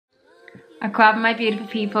Aquab, my beautiful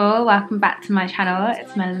people, welcome back to my channel.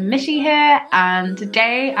 It's Melon Mishy here, and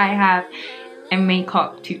today I have a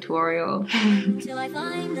makeup tutorial.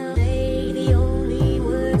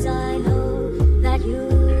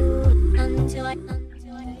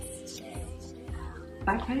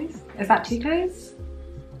 That close? Is that too close?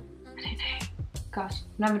 I don't know. Gosh,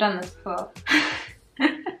 I've never done this before.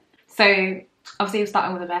 So obviously we're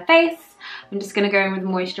starting with a bare face. I'm just going to go in with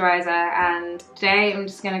moisturiser, and today I'm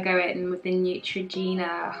just going to go in with the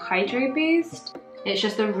Neutrogena Hydro Boost. It's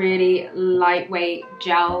just a really lightweight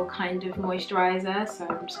gel kind of moisturiser, so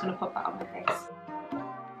I'm just going to pop that on my face.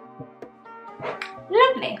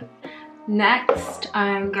 Lovely. Next,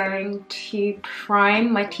 I'm going to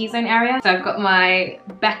prime my T-zone area. So I've got my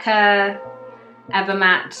Becca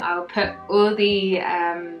Evermatte. I'll put all the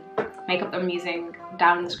makeup that I'm using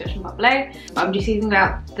down in the description bar below, but I'm just using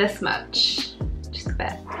about this much, just a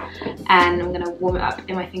bit, and I'm gonna warm it up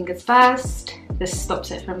in my fingers first. This stops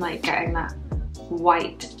it from like getting that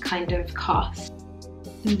white kind of cast,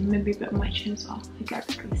 and maybe a bit on my chin as well. I get a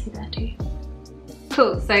bit greasy there too.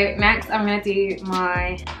 Cool. So next I'm gonna do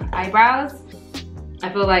my eyebrows. I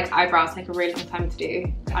feel like eyebrows take a really long time to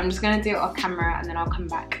do. I'm just gonna do it off camera and then I'll come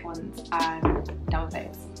back once I'm done with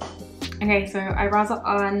those. Okay, so eyebrows are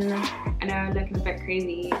on. I know I'm looking a bit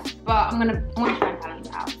crazy, but I'm gonna try and balance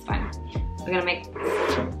it out. It's fine. We're gonna make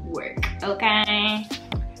this work, okay?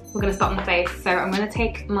 We're gonna start on the face. So I'm gonna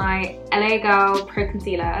take my LA Girl Pro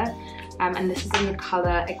Concealer, and this is in the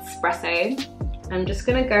colour Espresso. I'm just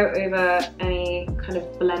gonna go over any kind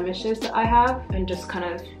of blemishes that I have and just kind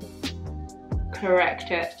of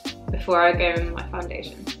correct it before I go in with my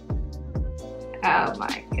foundation. Oh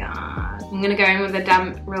my god. I'm gonna go in with a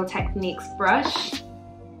damp Real Techniques brush,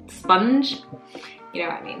 sponge, you know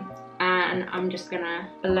what I mean. And I'm just gonna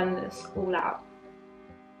blend this all out.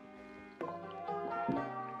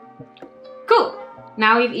 Cool.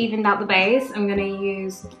 Now we've evened out the base, I'm gonna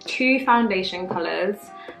use two foundation colours.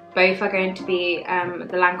 Both are going to be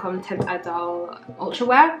the Lancome Teint Idole Ultra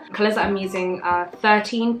Wear. Colours that I'm using are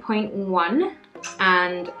 13.1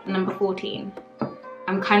 and number 14.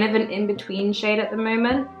 I'm kind of an in-between shade at the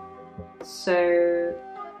moment, so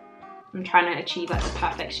I'm trying to achieve like the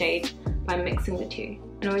perfect shade by mixing the two.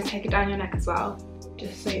 And always take it down your neck as well,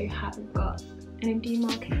 just so you haven't got any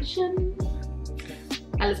demarcation.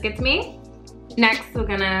 That looks good to me. Next we're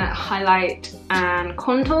gonna highlight and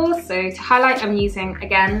contour. So to highlight I'm using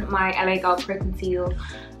again my LA Girl Pro Conceal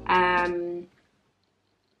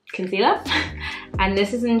concealer, and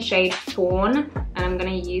this is in shade Fawn, and I'm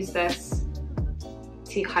gonna use this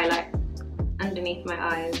to highlight underneath my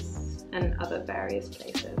eyes and other various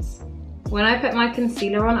places. When I put my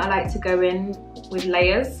concealer on, I like to go in with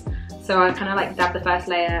layers. So I kind of like dab the first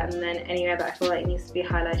layer, and then anywhere that I feel like it needs to be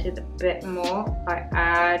highlighted a bit more, I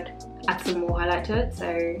add some more highlight to it. So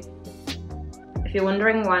if you're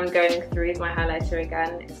wondering why I'm going through with my highlighter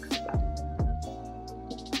again, it's because of that.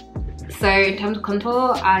 So in terms of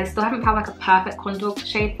contour, I still haven't found like a perfect contour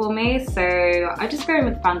shade for me, so I just go in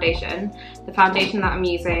with foundation. The foundation that I'm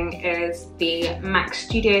using is the MAC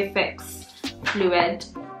Studio Fix Fluid.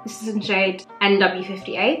 This is in shade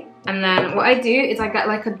NW58. And then what I do is I get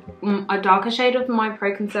like a darker shade of my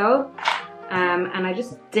Pro Conceal, and I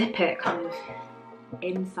just dip it kind of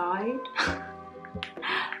inside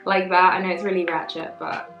like that. I know it's really ratchet,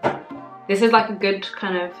 but this is like a good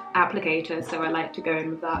kind of applicator, so I like to go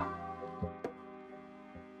in with that.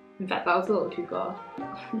 In fact, that was a little too far.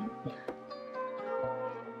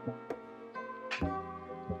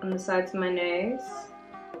 On the sides of my nose.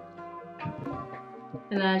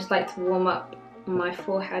 And then I just like to warm up my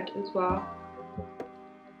forehead as well.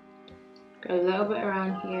 Go a little bit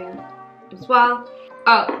around here as well.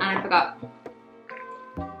 Oh, and I forgot.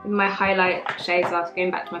 With my highlight shades, so I was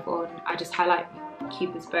going back to my forehead, I just highlight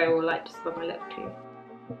Cupid's bow or like just above my lip too.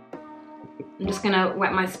 I'm just gonna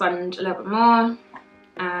wet my sponge a little bit more,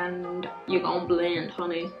 and you're gonna blend,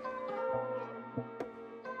 honey.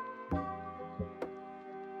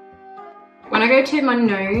 When I go to my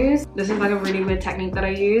nose, this is like a really weird technique that I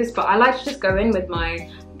use, but I like to just go in with my,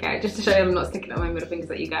 okay, just to show you I'm not sticking out my middle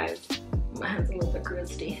fingers at you guys. My hand's a little bit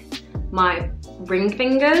crusty. My ring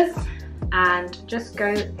fingers, and just go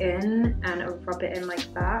in and rub it in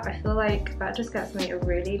like that. I feel like that just gets me a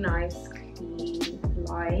really nice clean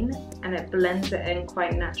line, and it blends it in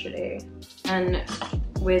quite naturally. And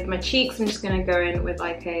with my cheeks, I'm just gonna go in with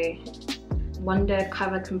like a Wonder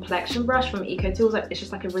Cover complexion brush from Eco Tools. It's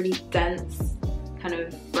just like a really dense kind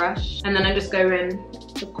of brush, and then I just go in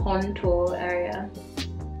the contour area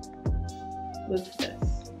with this.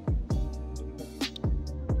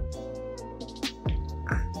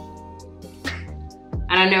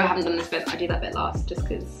 And I know I haven't done this bit, but I do that bit last just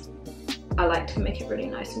because I like to make it really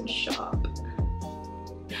nice and sharp.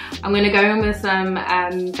 I'm going to go in with some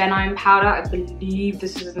benign powder. I believe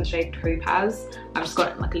this is in the shade Topaz. I've just got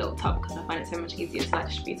it in like a little tub because I find it so much easier to like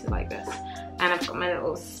distribute it like this. And I've got my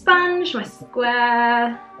little sponge, my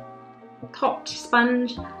square topped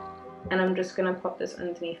sponge, and I'm just going to pop this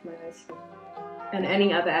underneath my eyes and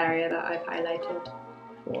any other area that I've highlighted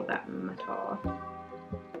for that matter.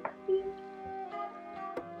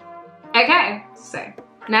 Okay, so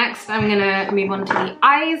next I'm going to move on to the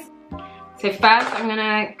eyes. So first I'm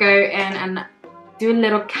gonna go in and do a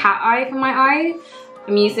little cat eye for my eye.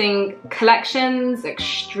 I'm using Collections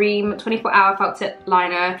Extreme 24-hour felt tip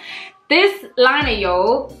liner. This liner,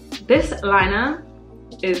 y'all, this liner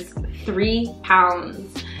is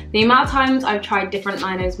 £3. The amount of times I've tried different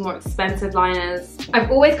liners, more expensive liners,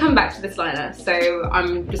 I've always come back to this liner, so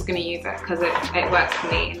I'm just gonna use it because it works for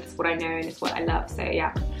me and it's what I know and it's what I love, so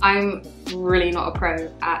yeah. I'm really not a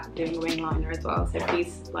pro at doing a wing liner as well, so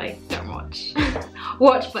please, like, don't watch.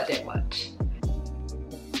 Watch, but don't watch.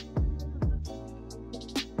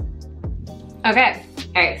 Okay,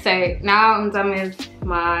 alright, so now I'm done with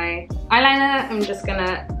my eyeliner. I'm just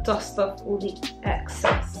gonna dust off all the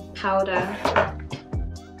excess powder.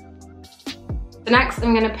 So next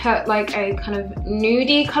I'm gonna put like a kind of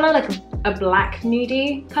nudie color, like a black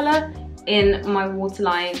nudie color in my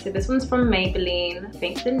waterline. So this one's from Maybelline. I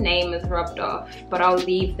think the name is rubbed off, but I'll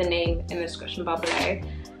leave the name in the description bar below.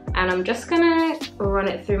 And I'm just gonna run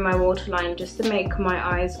it through my waterline just to make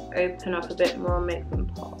my eyes open up a bit more and make them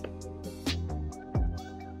pop.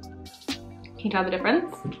 Can you tell the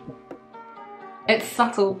difference? It's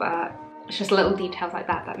subtle, but it's just little details like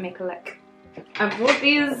that that make a look. I bought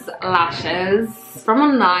these lashes from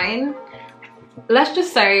online. Let's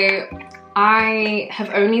just say I have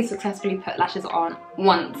only successfully put lashes on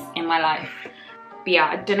once in my life. But yeah,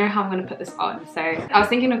 I don't know how I'm going to put this on. So I was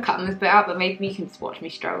thinking of cutting this bit out, but maybe you can just watch me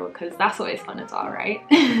struggle because that's what it's gonna do, right?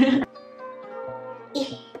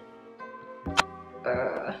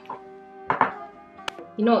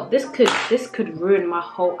 You know what, this could ruin my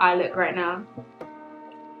whole eye look right now.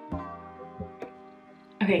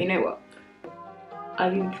 Okay, you know what?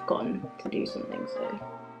 I've even forgotten to do something, so.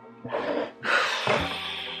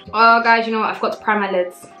 Oh guys, you know what? I forgot to prime my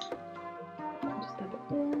lids. Just dab it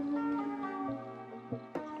in.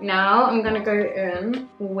 Now I'm gonna go in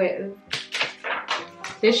with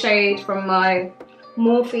this shade from my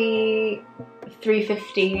Morphe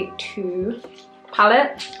 352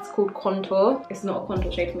 palette. It's called Contour. It's not a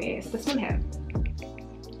contour shade for me, it's this one here.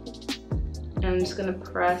 And I'm just gonna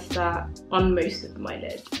press that on most of my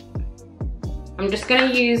lid. I'm just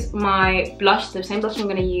gonna use my blush, the same blush I'm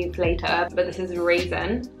gonna use later, but this is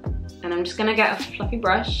Raizin. And I'm just gonna get a fluffy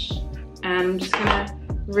brush and I'm just gonna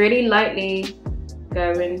really lightly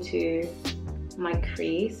go into my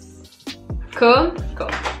crease. Cool? Cool.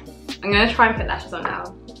 I'm gonna try and put lashes on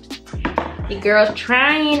now. The girl's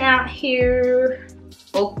trying out here.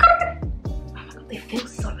 Oh my god, they feel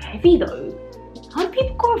so heavy though. How do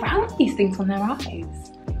people go around with these things on their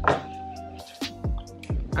eyes?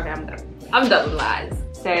 Okay, I'm done. I'm done with eyes.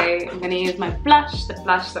 So I'm gonna use my blush. The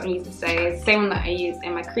blush that I'm using today is the same one that I used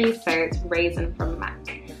in my crease, so it's Raizin from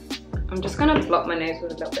MAC. I'm just gonna block my nose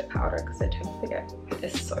with a little bit of powder because I tend to forget.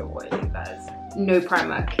 It's so oily, guys. No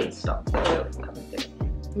primer can stop the oil from coming through.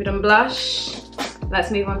 We're done blush. Let's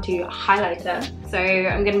move on to highlighter. So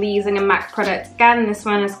I'm gonna be using a MAC product again. This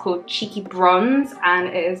one is called Cheeky Bronze and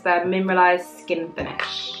it is the Mineralize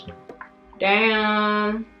Skinfinish.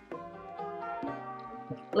 Damn.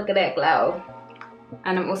 Look at that glow.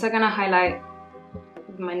 And I'm also gonna highlight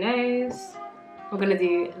with my nose. We're gonna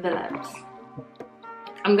do the lips.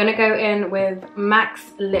 I'm gonna go in with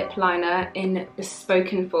MAC's lip liner in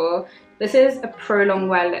Bespoken 4. This is a Pro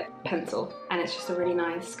Longwear lip pencil and it's just a really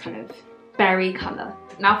nice kind of berry colour.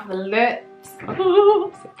 Now for the lips.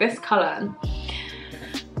 Oh, so this colour.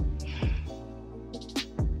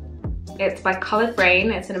 It's by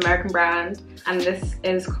Raine, it's an American brand, and this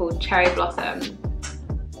is called Cherry Blossom.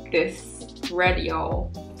 This red,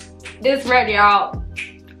 y'all. This red, y'all.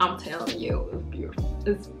 I'm telling you, it's beautiful.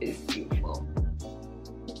 It's beautiful.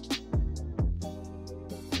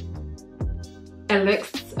 It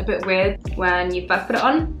looks a bit weird when you first put it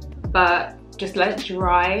on, but just let it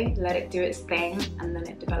dry, let it do its thing, and then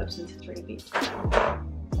it develops into 3D.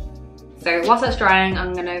 So whilst that's drying,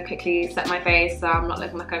 I'm gonna quickly set my face so I'm not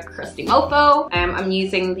looking like a crusty mofo. I'm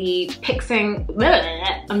using the Pixie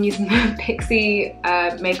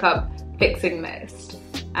Makeup Fixing Mist,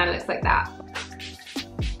 and it looks like that.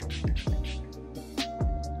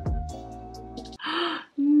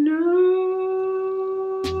 No.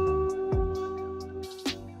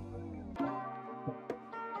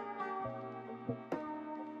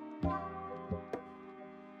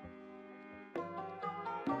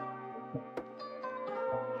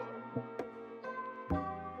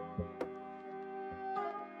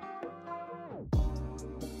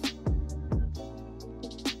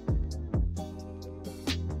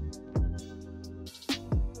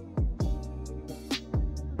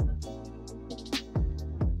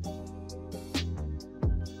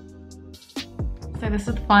 So this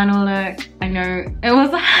is the final look. I know it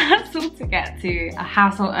was a hassle to get to, a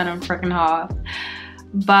hassle and a freaking half,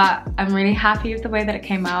 but I'm really happy with the way that it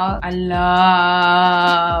came out. I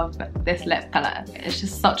love this lip color. It's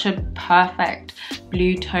just such a perfect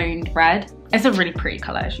blue toned red. It's a really pretty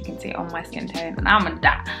color, as you can see, on my skin tone, and I'm a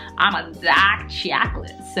dark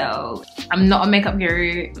chocolate, so I'm not a makeup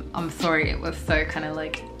guru. I'm sorry it was so kind of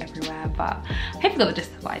like everywhere, but I hope you got the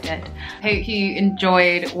gist of what I did. Hope you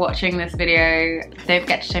enjoyed watching this video. Don't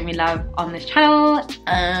forget to show me love on this channel,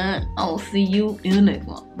 and I'll see you in the next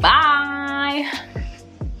one. Bye.